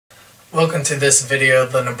Welcome to this video,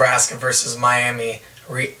 the Nebraska versus Miami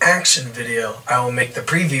reaction video. I will make the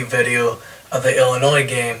preview video of the Illinois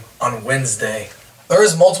game on Wednesday.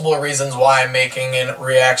 There's multiple reasons why I'm making a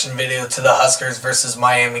reaction video to the Huskers versus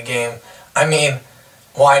Miami game. I mean,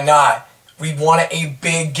 why not? We won a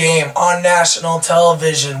big game on national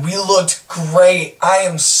television. We looked great. I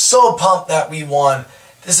am so pumped that we won.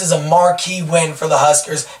 This is a marquee win for the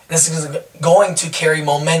Huskers, and this is going to carry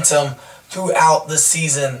momentum throughout the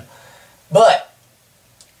season. But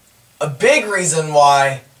a big reason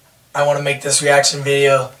why I want to make this reaction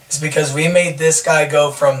video is because we made this guy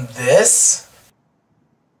go from this.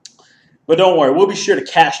 But don't worry, we'll be sure to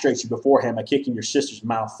castrate you beforehand by kicking your sister's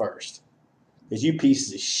mouth first. Because you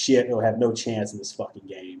pieces of shit will have no chance in this fucking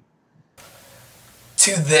game.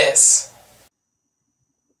 To this.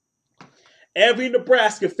 Every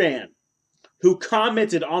Nebraska fan who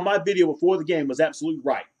commented on my video before the game was absolutely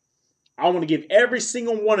right. I want to give every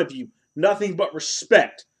single one of you nothing but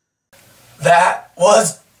respect. That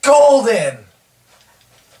was golden.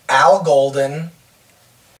 Al Golden.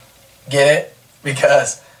 Get it?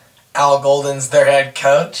 Because Al Golden's their head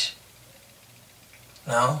coach?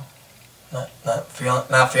 No? Not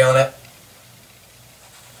feeling it?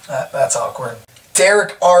 That's awkward.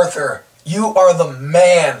 Derek Arthur, you are the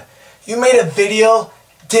man. You made a video,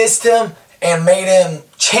 dissed him, and made him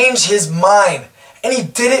change his mind. And he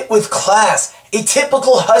did it with class. A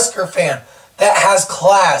typical Husker fan that has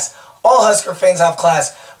class. All Husker fans have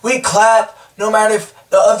class. We clap no matter if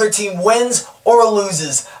the other team wins or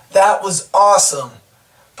loses. That was awesome.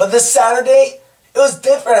 But this Saturday, it was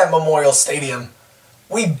different at Memorial Stadium.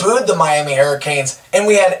 We booed the Miami Hurricanes, and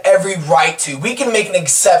we had every right to. We can make an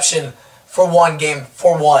exception for one game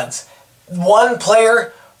for once. One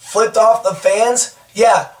player flipped off the fans?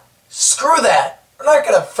 Yeah, screw that. We're not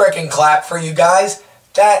going to frickin' clap for you guys.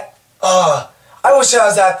 I wish I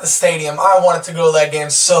was at the stadium. I wanted to go to that game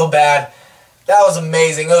so bad. That was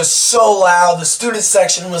amazing. It was so loud. The student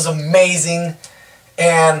section was amazing.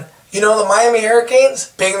 And, you know, the Miami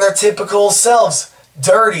Hurricanes, being their typical selves,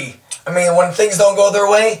 dirty. I mean, when things don't go their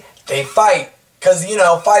way, they fight. Because, you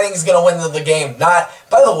know, fighting is going to win the game. Not,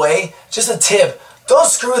 by the way, just a tip. Don't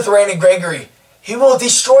screw with Randy Gregory. He will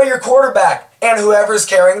destroy your quarterback and whoever's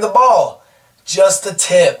carrying the ball. Just a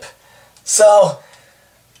tip. So,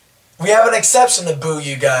 we have an exception to boo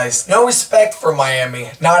you guys. No respect for Miami.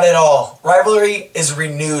 Not at all. Rivalry is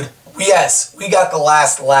renewed. Yes, we got the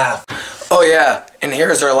last laugh. Oh yeah, and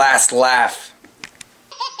here's our last laugh.